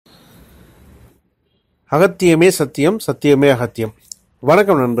அகத்தியமே சத்தியம், சத்தியமே அகத்தியம்.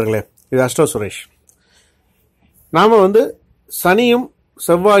 வணக்கம் நண்பர்களே, இது அஸ்ட்ரோ சுரேஷ். நாம் சனியும்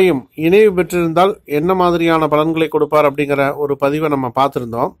செவ்வாயும் இணைவு பெற்றிருந்தால் என்ன மாதிரியான பலன்களை கொடுப்பார் அப்படிங்கிற ஒரு பதிவை நம்ம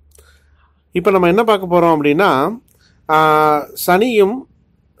பார்த்துருந்தோம். இப்போ நம்ம என்ன பார்க்க போகிறோம் அப்படின்னா, சனியும்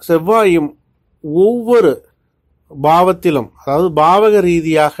செவ்வாயும் ஒவ்வொரு பாவத்திலும், அதாவது பாவக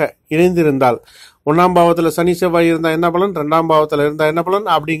ரீதியாக இணைந்திருந்தால், 1ஆம் பாவத்தில் சனி செவ்வாய் இருந்தால் என்ன பலன், 2ஆம் பாவத்தில் இருந்தால் என்ன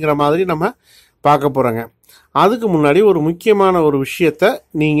பலன் அப்படிங்கிற மாதிரி நம்ம பார்க்க போகிறோங்க. அதுக்கு முன்னாடி ஒரு முக்கியமான ஒரு விஷயத்தை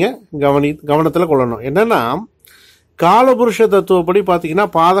நீங்கள் கவனத்தில் கொள்ளணும். என்னென்னா, காலபுருஷ தத்துவப்படி பார்த்தீங்கன்னா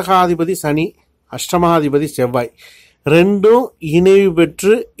பாதகாதிபதி சனி, அஷ்டமாதிபதி செவ்வாய் ரெண்டும் இணைவு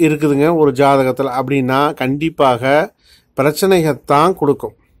பெற்று இருக்குதுங்க ஒரு ஜாதகத்தில். அப்படின்னா கண்டிப்பாக பிரச்சனைகத்தான்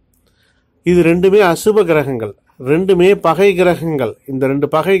கொடுக்கும். இது ரெண்டுமே அசுப கிரகங்கள், ரெண்டுமே பகை கிரகங்கள். இந்த ரெண்டு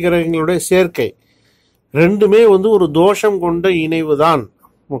பகை கிரகங்களுடைய சேர்க்கை ரெண்டுமே ஒரு தோஷம் கொண்ட இணைவு தான்.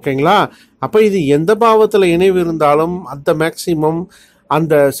 ஓகேங்களா? அப்போ இது எந்த பாவத்தில் இணைவு இருந்தாலும் அந்த மேக்சிமம்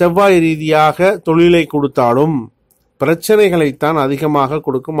அந்த செவ்வாய் ரீதியாக தொழிலை கொடுத்தாலும் பிரச்சனைகளைத்தான் அதிகமாக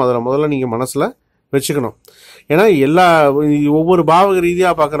கொடுக்கும். அதில் முதல்ல நீங்கள் மனசில் வச்சுக்கணும். ஏன்னா ஒவ்வொரு பாவக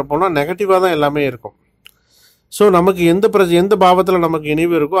ரீதியாக பார்க்குறப்போனா நெகட்டிவாக தான் எல்லாமே இருக்கும். ஸோ நமக்கு எந்த பாவத்தில் நமக்கு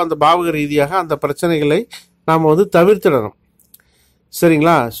இணைவு இருக்கோ அந்த பாவக ரீதியாக அந்த பிரச்சனைகளை நாம் தவிர்த்திடணும்.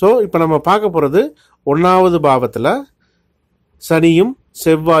 சரிங்களா? ஸோ இப்போ நம்ம பார்க்க போகிறது 1ஆவது பாவத்தில் சனியும்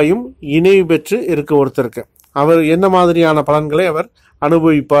செவ்வாயும் இணைவு பெற்று இருக்க ஒருத்தருக்கு அவர் என்ன மாதிரியான பலன்களை அவர்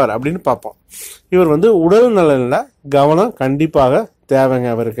அனுபவிப்பார் அப்படின்னு பார்ப்போம். இவர் உடல் நலனில் கவனம் கண்டிப்பாக தேவைங்க.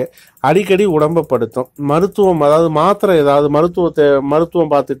 அவருக்கு அடிக்கடி உடம்பப்படுத்தும் மருத்துவம், அதாவது மாத்திரை, ஏதாவது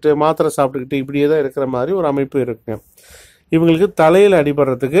மருத்துவம் பார்த்துட்டு மாத்திரை சாப்பிட்டுக்கிட்டு இப்படியே தான் இருக்கிற மாதிரி ஒரு அமைப்பு இருக்குங்க. இவங்களுக்கு தலையில்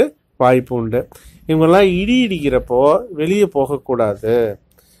அடிபடுறதுக்கு வாய்ப்பு உண்டு. இவங்கெல்லாம் இடிக்கிறப்போ வெளியே போகக்கூடாது.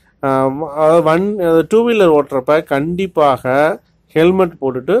 2 வீலர் ஓட்டுறப்ப கண்டிப்பாக ஹெல்மெட்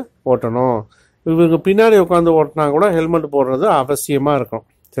போட்டுட்டு ஓட்டணும். இவங்க பின்னாடி உட்காந்து ஓட்டினா கூட ஹெல்மெட் போடுறது அவசியமாக இருக்கும்.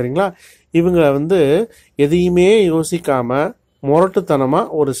 சரிங்களா? இவங்க எதையுமே யோசிக்காமல்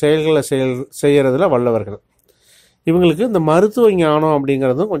முரட்டுத்தனமாக ஒரு செயல்களை செய்கிறதுல வல்லவர்கள். இவங்களுக்கு இந்த மருத்துவ ஞானம்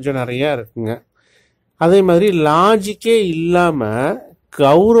அப்படிங்கிறதும் கொஞ்சம் நிறையா இருக்குங்க. அதே மாதிரி லாஜிக்கே இல்லாமல்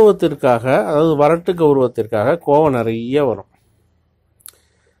கௌரவத்திற்காக, அதாவது வரட்டு கௌரவத்திற்காக கோவம் நிறைய வரும்.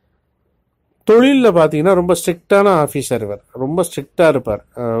 தொழிலில் பார்த்தீங்கன்னா ரொம்ப ஸ்ட்ரிக்டான ஆஃபீஸர். இவர் ரொம்ப ஸ்ட்ரிக்டாக இருப்பார்.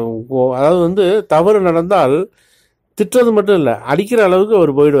 அதாவது தவறு நடந்தால் திட்டுறது மட்டும் இல்லை, அடிக்கிற அளவுக்கு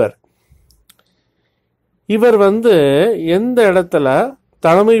அவர் போயிடுவார். இவர் எந்த இடத்துல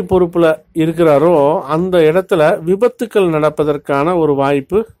தலைமை பொறுப்பில் இருக்கிறாரோ அந்த இடத்துல விபத்துக்கள் நடப்பதற்கான ஒரு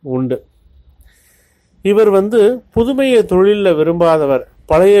வாய்ப்பு உண்டு. இவர் புதுமையை தொழிலில் விரும்பாதவர்.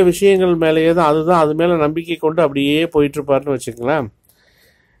 பழைய விஷயங்கள் மேலேயே தான், அது மேலே நம்பிக்கை கொண்டு அப்படியே போயிட்டுருப்பார்னு வச்சுக்கங்களேன்.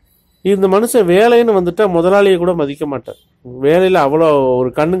 இந்த மனுஷன் வேலைன்னு வந்துட்டால் முதலாளியை கூட மதிக்க மாட்டார். வேலையில் அவ்வளோ ஒரு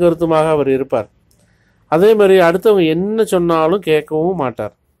கண்ணு கருத்துமாக அவர் இருப்பார். அதே மாதிரி அடுத்தவங்க என்ன சொன்னாலும் கேட்கவும்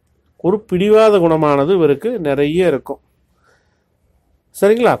மாட்டார். ஒரு பிடிவாத குணமானது இவருக்கு நிறைய இருக்கும்.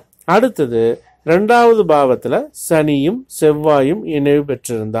 சரிங்களா? அடுத்தது 2ஆவது பாவத்தில் சனியும் செவ்வாயும் இணைவு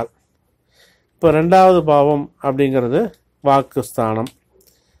பெற்றிருந்தால், இப்போ 2ஆவது பாவம் அப்படிங்கிறது வாக்குஸ்தானம்.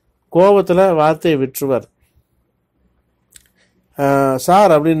 கோபத்தில் வார்த்தையை விற்றுவர்.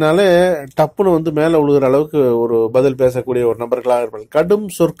 சார் அப்படின்னாலே டப்புன்னு மேலே விழுகிற அளவுக்கு ஒரு பதில் பேசக்கூடிய ஒரு நபர்களாக இருப்பாங்க. கடும்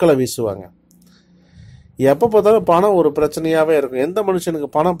சொற்களை வீசுவாங்க. எப்போ பார்த்தாலும் பணம் ஒரு பிரச்சனையாகவே இருக்கும். எந்த மனுஷனுக்கு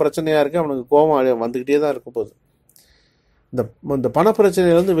பணம் பிரச்சனையாக இருக்குது அவனுக்கு கோபம் வந்துக்கிட்டே தான் இருக்கும் போது. இந்த பண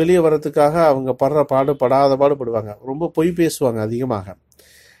பிரச்சனையிலேருந்து வெளியே வர்றதுக்காக அவங்க படாத பாடுபடுவாங்க. ரொம்ப பொய் பேசுவாங்க அதிகமாக.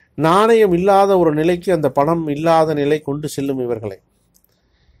 நாணயம் இல்லாத ஒரு நிலைக்கு அந்த பணம் இல்லாத நிலை கொண்டு செல்லும் இவர்கள்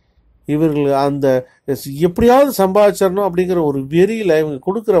அந்த எப்படியாவது சம்பாதிச்சிடணும் அப்படிங்கிற ஒரு வெறியில் இவங்க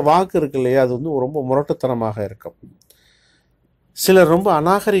கொடுக்குற வாக்கு இருக்கு இல்லையா, அது ரொம்ப முரட்டுத்தனமாக இருக்கும். சிலர் ரொம்ப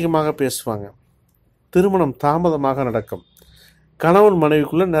அநாகரிகமாக பேசுவாங்க. திருமணம் தாமதமாக நடக்கும். கணவன்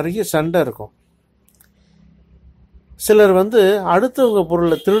மனைவிக்குள்ளே நிறைய சண்டை இருக்கும். சிலர் அடுத்தவங்க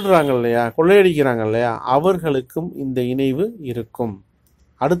பொருளை திருடுறாங்க இல்லையா, கொள்ளையடிக்கிறாங்க இல்லையா, அவர்களுக்கும் இந்த இணைவு இருக்கும்.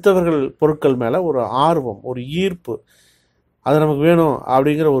 அடுத்தவர்கள் பொருட்கள் மேலே ஒரு ஆர்வம், ஒரு ஈர்ப்பு, அது நமக்கு வேணும்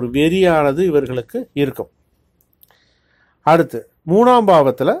அப்படிங்கிற ஒரு வெறியானது இவர்களுக்கு இருக்கும். அடுத்து 3ஆம்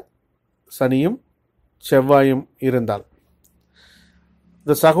பாவத்தில் சனியும் செவ்வாயும் இருந்தால்,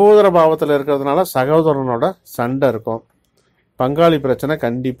 இந்த சகோதர பாவத்தில் இருக்கிறதுனால சகோதரனோட சண்டை இருக்கும். பங்காளி பிரச்சனை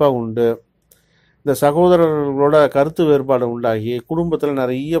கண்டிப்பாக உண்டு. இந்த சகோதரர்களோட கருத்து வேறுபாடு உண்டாகி குடும்பத்தில்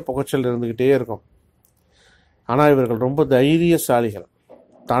நிறைய புகைச்சல் இருந்துக்கிட்டே இருக்கும். ஆனால் இவர்கள் ரொம்ப தைரியசாலிகள்,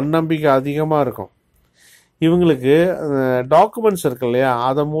 தன்னம்பிக்கை அதிகமாக இருக்கும். இவங்களுக்கு டாக்குமெண்ட்ஸ் இருக்கு இல்லையா,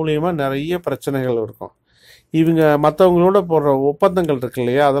 அது மூலியமாக நிறைய பிரச்சனைகள் இருக்கும். இவங்க மற்றவங்களோட போடுற ஒப்பந்தங்கள் இருக்கு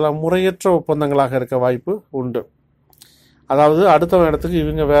இல்லையா, அதெல்லாம் முறையற்ற ஒப்பந்தங்களாக இருக்க வாய்ப்பு உண்டு. அதாவது அடுத்த இடத்துக்கு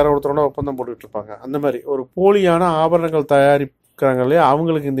இவங்க வேற ஒருத்தரோட ஒப்பந்தம் போட்டுக்கிட்டு இருப்பாங்க. அந்த மாதிரி ஒரு போலியான ஆபரணங்கள் தயாரிக்கிறாங்க இல்லையா,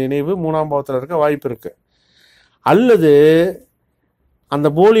 அவங்களுக்கு இந்த இணைவு 3ஆம் பாவத்தில் இருக்க வாய்ப்பு இருக்குது. அல்லது அந்த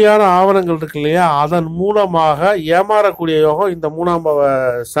போலியான ஆவணங்கள் இருக்கு இல்லையா, அதன் மூலமாக ஏமாறக்கூடிய யோகம் இந்த 3ஆம் பாவ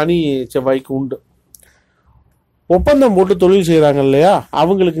சனி செவ்வாய்க்கு உண்டு. ஒப்பந்தம் போட்டு தொழில் செய்கிறாங்க இல்லையா,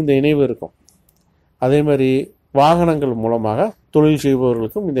 அவங்களுக்கு இந்த இணைவு இருக்கும். அதே மாதிரி வாகனங்கள் மூலமாக தொழில்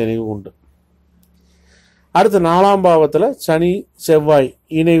செய்பவர்களுக்கும் இந்த இணைவு உண்டு. அடுத்து 4ஆம் பாவத்தில் சனி செவ்வாய்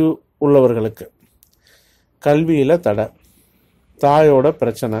இணைவு உள்ளவர்களுக்கு கல்வியில் தடை, தாயோட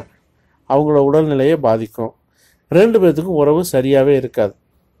பிரச்சனை, அவங்களோட உடல்நிலையை பாதிக்கும். 2 பேர்த்துக்கும் உறவு சரியாகவே இருக்காது.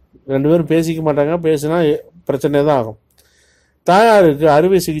 2 பேரும் பேசிக்க மாட்டாங்க, பேசினா பிரச்சனை தான் ஆகும். தாயாருக்கு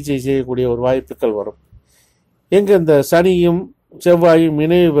அறுவை சிகிச்சை செய்யக்கூடிய ஒரு வாய்ப்புகள் வரும். எங்கே இந்த சனியும் செவ்வாயும்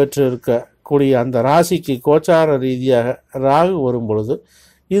இணைவு பெற்று இருக்கக்கூடிய அந்த ராசிக்கு கோச்சார ரீதியாக ராகு வரும் பொழுது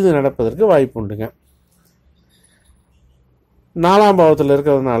இது நடப்பதற்கு வாய்ப்பு உண்டுங்க. 4ஆம் பாவத்தில்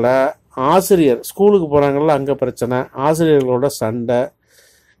இருக்கிறதுனால ஆசிரியர் ஸ்கூலுக்கு போகிறாங்கல்ல, அங்கே பிரச்சனை, ஆசிரியர்களோட சண்டை,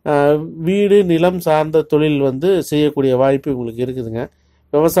 வீடு நிலம் சார்ந்த தொழில் செய்யக்கூடிய வாய்ப்பு உங்களுக்கு இருக்குதுங்க.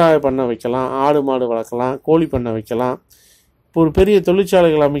 விவசாயம் பண்ண வைக்கலாம், ஆடு மாடு வளர்க்கலாம், கோழி பண்ண வைக்கலாம். இப்போ ஒரு பெரிய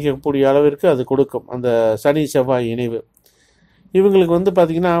தொழிற்சாலைகள் அமைக்கக்கூடிய அளவிற்கு அது கொடுக்கும் அந்த சனி செவ்வாய் இணைவு. இவங்களுக்கு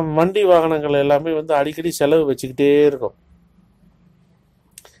பார்த்திங்கன்னா வண்டி வாகனங்கள் எல்லாமே அடிக்கடி செலவு வச்சுக்கிட்டே இருக்கும்,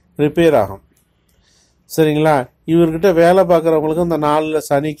 ரிப்பேர் ஆகும். சரிங்களா? இவர்கிட்ட வேலை பார்க்குறவங்களுக்கும் இந்த 4ல்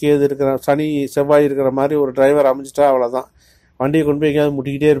சனி செவ்வாய் இருக்கிற மாதிரி ஒரு டிரைவர் அமைச்சிட்டா அவ்வளோதான், வண்டியை கொண்டு போய் எங்கேயாவது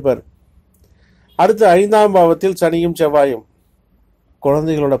முட்டிக்கிட்டே இருப்பார். அடுத்து 5ஆம் பாவத்தில் சனியும் செவ்வாயும்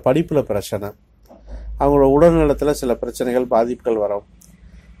குழந்தைகளோட படிப்பில் பிரச்சனை, அவங்களோட உடல்நலத்தில் சில பிரச்சனைகள் பாதிப்புகள் வரும்.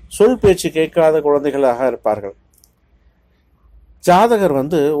 சொல் பேச்சு கேட்காத குழந்தைகளாக இருப்பார்கள். ஜாதகர்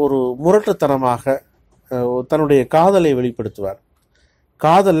ஒரு முரட்டுத்தனமாக தன்னுடைய காதலை வெளிப்படுத்துவார்.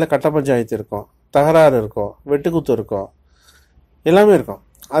 காதலில் கட்ட பஞ்சாயத்து இருக்கும், தகராறு இருக்கும், வெட்டுக்குத்து இருக்கும், எல்லாமே இருக்கும்.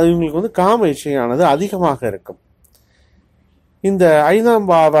 அது இவங்களுக்கு காம இச்சையானது அதிகமாக இருக்கும். இந்த 5ஆம்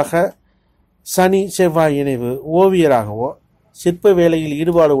பாவக சனி செவ்வாய் இணைவு ஓவியராகவோ, சிற்ப வேலையில்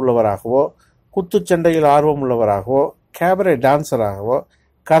ஈடுபாடு உள்ளவராகவோ, குத்துச்சண்டையில் ஆர்வம் உள்ளவராகவோ, கேபரே டான்சராகவோ,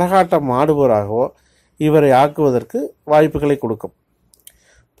 கரகாட்டம் ஆடுபவராகவோ இவரை ஆக்குவதற்கு வாய்ப்புகளை கொடுக்கும்.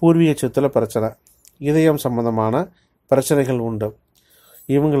 பூர்வீக சொத்தில் பிரச்சனை, இதயம் சம்பந்தமான பிரச்சனைகள் உண்டு.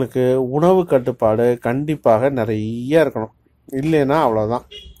 இவங்களுக்கு உணவு கட்டுப்பாடு கண்டிப்பாக நிறைய இருக்கணும், இல்லைன்னா அவ்வளோதான்.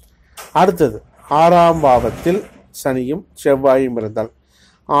 அடுத்தது 6ஆம் பாவத்தில் சனியும் செவ்வாயும் இருந்தால்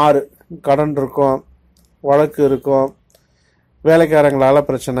 6 கடன் இருக்கும், வழக்கு இருக்கும், வேலைக்காரங்களால்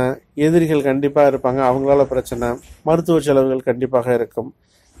பிரச்சனை, எதிரிகள் கண்டிப்பாக இருப்பாங்க, அவங்களால பிரச்சனை, மருத்துவ செலவுகள் கண்டிப்பாக இருக்கும்,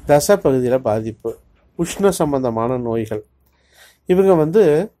 தசை பகுதியில் பாதிப்பு, உஷ்ண சம்பந்தமான நோய்கள். இவங்க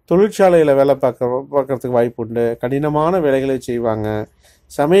தொழிற்சாலையில் வேலை பார்க்கறதுக்கு வாய்ப்பு உண்டு, கடினமான வேலைகளை செய்வாங்க.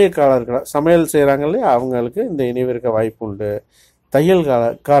 சமையல் செய்கிறாங்க இல்லையா, அவங்களுக்கு இந்த இணைவு இருக்க வாய்ப்பு உண்டு.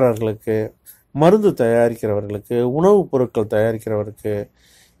 தையல்காரர்களுக்கு, மருந்து தயாரிக்கிறவர்களுக்கு, உணவுப் பொருட்கள் தயாரிக்கிறவருக்கு,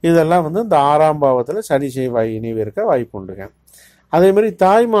 இதெல்லாம் இந்த 6ஆம் பாவத்தில் சனி செவ்வாய் இணைவு இருக்க வாய்ப்பு உண்டுங்க. அதேமாதிரி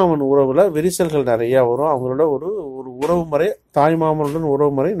தாய்மாமன் உறவில் விரிசல்கள் நிறையா வரும். அவங்களோட ஒரு உறவு முறை, தாய்மாமனுடன்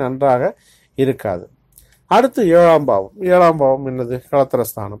உறவு முறை நன்றாக இருக்காது. அடுத்து 7ஆம் பாவம். 7ஆம் பாவம் என்னது?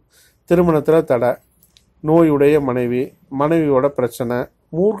 களத்திரஸ்தானம். திருமணத்தில் தடை, நோயுடைய மனைவி, மனைவியோட பிரச்சனை,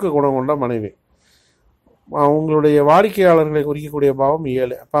 மூர்க்க குணம் கொண்ட மனைவி. அவங்களுடைய வாடிக்கையாளர்களை குறிக்கக்கூடிய பாவம்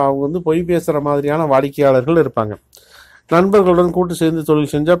 7. அப்போ அவங்க பொய் பேசுகிற மாதிரியான வாடிக்கையாளர்கள் இருப்பாங்க. நண்பர்களுடன் கூட்டு சேர்ந்து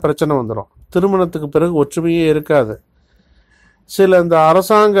தொழில் செஞ்சால் பிரச்சனை வந்துடும். திருமணத்துக்கு பிறகு ஒற்றுமையே இருக்காது. சில இந்த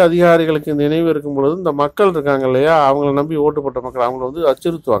அரசாங்க அதிகாரிகளுக்கு இந்த நினைவு இருக்கும் பொழுது இந்த மக்கள் இருக்காங்க இல்லையா, அவங்கள நம்பி ஓட்டு போட்ட மக்கள் அவங்கள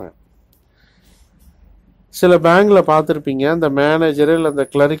அச்சுறுத்துவாங்க. சில பேங்கில் பார்த்துருப்பீங்க, இந்த மேனேஜரு இல்லை இந்த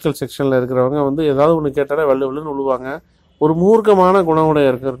கிளரிக்கல் செக்ஷனில் இருக்கிறவங்க ஏதாவது ஒன்று கேட்டாலே வெள்ளுன்னு விழுவாங்க. ஒரு மூர்க்கமான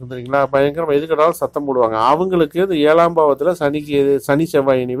குணமுடைய இருக்கிறது தெரியுங்களா, பயங்கரம் எதுக்கடாலும் சத்தம் போடுவாங்க. அவங்களுக்கு இந்த 7ஆம் பாவத்தில் சனி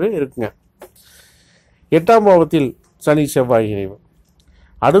செவ்வாய் இணைவு இருக்குங்க. 8ஆம் பாவத்தில் சனி செவ்வாய் இணைவு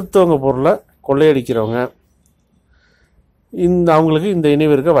அடுத்தவங்க பொருளை கொள்ளையடிக்கிறவங்க, அவங்களுக்கு இந்த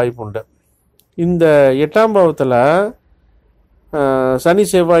இணைவு இருக்க வாய்ப்பு உண்டு. இந்த 8ஆம் பாவத்தில் சனி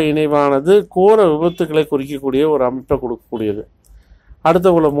செவ்வாய் இணைவானது கோர விபத்துக்களை குறிக்கக்கூடிய ஒரு அமைப்பை கொடுக்கக்கூடியது.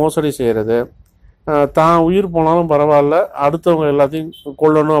 அடுத்தவங்களை மோசடி செய்கிறது, தான் உயிர் போனாலும் பரவாயில்ல, அடுத்தவங்க எல்லாத்தையும்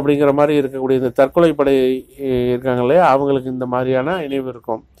கொல்லணும் அப்படிங்கிற மாதிரி இருக்கக்கூடிய இந்த தற்கொலை படை இருக்காங்க இல்லையா, அவங்களுக்கு இந்த மாதிரியான இணைவு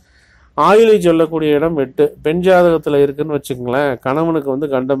இருக்கும். ஆயுளை சொல்லக்கூடிய இடம் 8 பெண் ஜாதகத்தில் இருக்குன்னு வச்சுக்கோங்களேன்.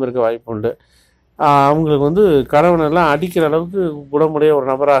 கணவனுக்கு கண்டம் இருக்க வாய்ப்பு உண்டு. அவங்களுக்கு கணவனெல்லாம் அடிக்கிற அளவுக்கு குணமுடைய ஒரு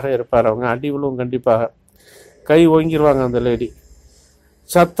நபராக இருப்பார். அவங்க அடி விழுவும், கண்டிப்பாக கை ஓங்கிடுவாங்க. அந்த லேடி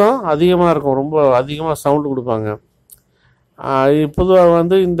சத்தம் அதிகமாக இருக்கும், ரொம்ப அதிகமாக சவுண்டு கொடுப்பாங்க.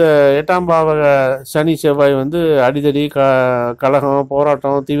 பொதுவாக இந்த 8ஆம் பாவ சனி செவ்வாய் அடிதடி, கலகம்,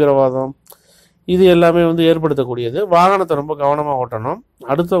 போராட்டம், தீவிரவாதம் இது எல்லாமே வந்து ஏற்படுத்தக்கூடியது. வாகனத்தை ரொம்ப கவனமாக ஓட்டணும்.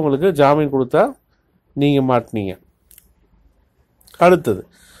 அடுத்தவங்களுக்கு ஜாமீன் கொடுத்தா நீங்கள் மாட்டினீங்க. அடுத்தது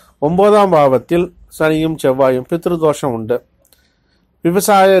 9ஆம் பாவத்தில் சனியும் செவ்வாயும் பித்ருதோஷம் உண்டு.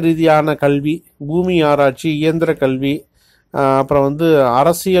 விவசாய ரீதியான கல்வி, பூமி ஆராய்ச்சி, இயந்திர கல்வி, அப்புறம் வந்து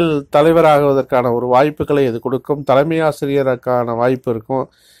அரசியல் தலைவராகுவதற்கான ஒரு வாய்ப்புகளை இது கொடுக்கும். தலைமை ஆசிரியருக்கான வாய்ப்பு இருக்கும்.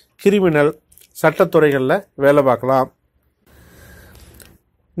 கிரிமினல் சட்டத்துறைகளில் வேலை பார்க்கலாம்.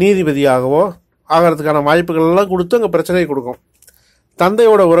 நீதிபதியாகவோ ஆகிறதுக்கான வாய்ப்புகள் எல்லாம் கொடுத்து அங்கே பிரச்சனையை கொடுக்கும்.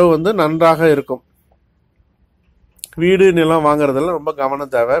 தந்தையோட உறவு வந்து நன்றாக இருக்கும். வீடு நிலம் வாங்குறதெல்லாம் ரொம்ப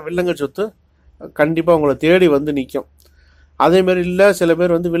கவனம் தேவை. வில்லங்க சொத்து கண்டிப்பாக உங்களை தேடி வந்து நிற்கும். அதேமாரி இல்லை, சில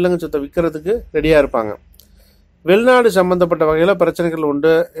பேர் வந்து வில்லங்க சொத்தை விற்கிறதுக்கு ரெடியாக இருப்பாங்க. வெளிநாடு சம்மந்தப்பட்ட வகையில் பிரச்சனைகள்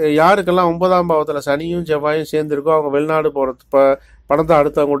உண்டு. யாருக்கெல்லாம் 9ஆம் பாவத்தில் சனியும் செவ்வாயும் சேர்ந்துருக்கோ அவங்க வெளிநாடு போகிறது, பணத்தை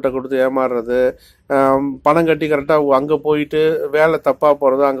அடுத்தவங்கள்ட்ட கொடுத்து ஏமாறுறது, பணம் கட்டி கரெக்டாக அங்கே போயிட்டு வேலை தப்பாக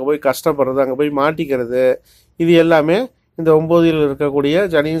போகிறது, அங்கே போய் கஷ்டப்படுறது, அங்கே போய் மாட்டிக்கிறது, இது எல்லாமே இந்த 9இல் இருக்கக்கூடிய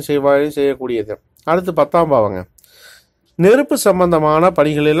சனியும் செவ்வாயும் செய்யக்கூடியது. அடுத்து 10ஆம் பாவங்க, நெருப்பு சம்பந்தமான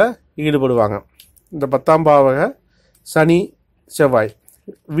பணிகளில் ஈடுபடுவாங்க. இந்த 10ஆம் பாவக சனி செவ்வாய்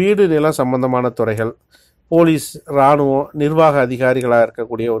வீடு நிலம் சம்பந்தமான துறைகள், போலீஸ், இராணுவம், நிர்வாக அதிகாரிகளாக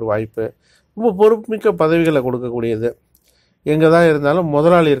இருக்கக்கூடிய ஒரு வாய்ப்பு, ரொம்ப பொறுப்புமிக்க பதவிகளை கொடுக்கக்கூடியது. எங்கே தான் இருந்தாலும்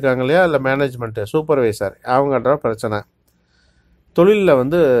முதலாளி இருக்காங்க இல்லையா, இல்லை மேனேஜ்மெண்ட்டு, சூப்பர்வைசர், அவங்கன்ற பிரச்சனை. தொழிலில்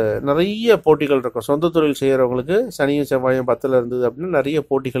வந்து நிறைய போட்டிகள் இருக்கும். சொந்த தொழில் செய்கிறவங்களுக்கு சனியும் செவ்வாயும் 10ல் இருந்தது அப்படின்னா நிறைய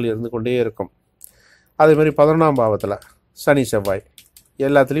போட்டிகள் இருந்து கொண்டே இருக்கும். அதேமாதிரி 11ஆம் பாவத்தில் சனி செவ்வாய்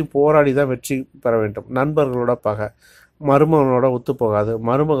எல்லாத்துலேயும் போராடி தான் வெற்றி பெற வேண்டும். நண்பர்களோட பகை, மருமகனோட ஒத்து போகாது,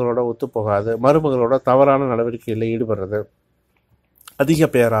 மருமகளோட ஒத்து போகாது, மருமகளோட தவறான நடவடிக்கையில் ஈடுபடுறது, அதிக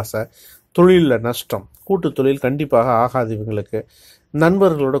பேராசை, தொழிலில் நஷ்டம், கூட்டு தொழில் கண்டிப்பாக ஆகாது இவங்களுக்கு.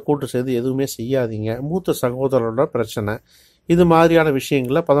 நண்பர்களோட கூட்டு சேர்ந்து எதுவுமே செய்யாதீங்க. மூத்த சகோதரரோட பிரச்சனை, இது மாதிரியான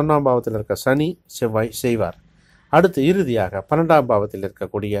விஷயங்களில் 11ஆம் பாவத்தில் இருக்க சனி செவ்வாய் செய்வார். அடுத்து இறுதியாக 12ஆம் பாவத்தில்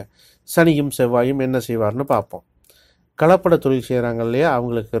இருக்கக்கூடிய சனியும் செவ்வாயும் என்ன செய்வார்னு பார்ப்போம். கலப்பட தொழில் செய்கிறாங்க இல்லையா,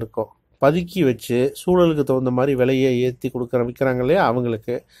 அவங்களுக்கு இருக்கும். பதுக்கி வச்சு சூழலுக்கு தகுந்த மாதிரி விலையை ஏற்றி விற்கிறாங்க இல்லையா,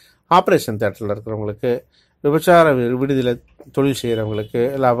 அவங்களுக்கு. ஆப்ரேஷன் தேட்டரில் இருக்கிறவங்களுக்கு, விபச்சார விடுதியில் தொழில் செய்கிறவங்களுக்கு,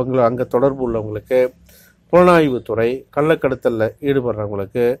 இல்லை அவங்கள அங்கே தொடர்பு உள்ளவங்களுக்கு, புலனாய்வுத்துறை, கள்ளக்கடத்தலில்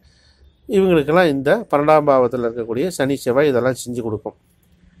ஈடுபடுறவங்களுக்கு, இவங்களுக்கெல்லாம் இந்த 12ஆம் பாவத்தில் இருக்கக்கூடிய சனி செவ்வாய் இதெல்லாம் செஞ்சு கொடுக்கும்.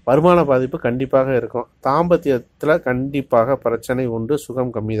 வருமான பாதிப்பு கண்டிப்பாக இருக்கும். தாம்பத்தியத்தில் கண்டிப்பாக பிரச்சனை உண்டு.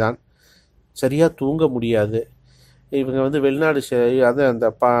 சுகம் கம்மி தான். சரியாக தூங்க முடியாது. இவங்க வந்து வெளிநாடு அது அந்த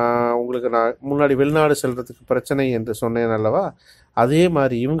உங்களுக்கு நான் முன்னாடி வெளிநாடு செல்கிறதுக்கு பிரச்சனை என்று சொன்னேன் அல்லவா, அதே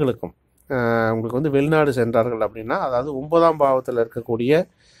மாதிரி இவங்களுக்கும் உங்களுக்கு வந்து வெளிநாடு சென்றார்கள் அப்படின்னா, அதாவது 9ஆம் பாவத்தில் இருக்கக்கூடிய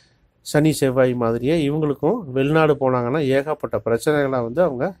சனி செவ்வாய் மாதிரியே இவங்களுக்கும் வெளிநாடு போனாங்கன்னா ஏகப்பட்ட பிரச்சனைகளை வந்து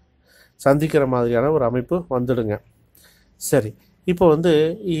அவங்க சந்திக்கிற மாதிரியான ஒரு அமைப்பு வந்துடுங்க. சரி, இப்போ வந்து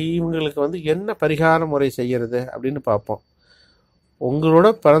இவங்களுக்கு வந்து என்ன பரிகார முறை செய்கிறது அப்படின்னு பார்ப்போம். உங்களோட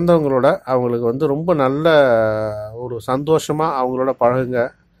பிறந்தவங்களோட அவங்களுக்கு வந்து ரொம்ப நல்ல ஒரு சந்தோஷமாக அவங்களோட பழகுங்க.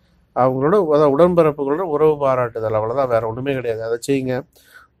 அவங்களோட உடன்பிறப்புகளோட உறவு பாராட்டுதல், அவ்வளோதான், வேறு ஒன்றுமே கிடையாது. அதை செய்யுங்க.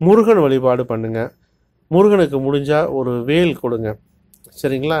 முருகன் வழிபாடு பண்ணுங்கள். முருகனுக்கு முடிஞ்சால் ஒரு வேல் கொடுங்க,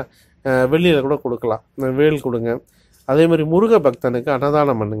 சரிங்களா? வெள்ளியில் கூட கொடுக்கலாம், வேல் கொடுங்க. அதே மாதிரி முருக பக்தனுக்கு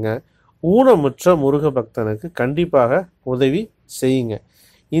அன்னதானம் பண்ணுங்க. ஊனமுற்ற முருக பக்தனுக்கு கண்டிப்பாக உதவி செய்யுங்க.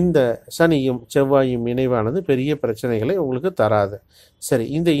 இந்த சனியும் செவ்வாயும் இணைவானது பெரிய பிரச்சனைகளை உங்களுக்கு தராது. சரி,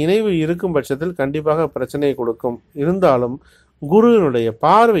 இந்த இணைவு இருக்கும் பட்சத்தில் கண்டிப்பாக பிரச்சனையை கொடுக்கும். இருந்தாலும் குருவினுடைய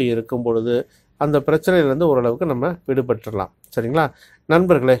பார்வை இருக்கும் பொழுது அந்த பிரச்சனையிலேருந்து ஓரளவுக்கு நம்ம விடுபட்டுடலாம். சரிங்களா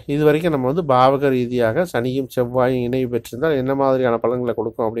நண்பர்களே? இது வரைக்கும் நம்ம வந்து பாவக ரீதியாக சனியும் செவ்வாயும் இணைவு பெற்றிருந்தால் என்ன மாதிரியான பலன்களை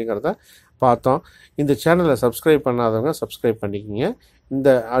கொடுக்கும் அப்படிங்கிறத பார்த்தோம். இந்த சேனலை சப்ஸ்கிரைப் பண்ணாதவங்க சப்ஸ்கிரைப் பண்ணிக்கிங்க. இந்த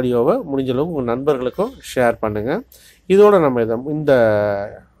ஆடியோவை முடிஞ்சளவு உங்கள் நண்பர்களுக்கும் ஷேர் பண்ணுங்கள். இதோடு நம்ம இந்த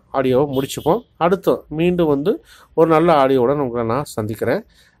ஆடியோவை முடிச்சுப்போம். அடுத்து மீண்டும் வந்து ஒரு நல்ல ஆடியோவுடன் உங்களை நான் சந்திக்கிறேன்.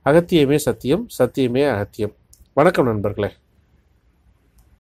 அகத்தியமே சத்தியம், சத்தியமே அகத்தியம். வணக்கம் நண்பர்களே.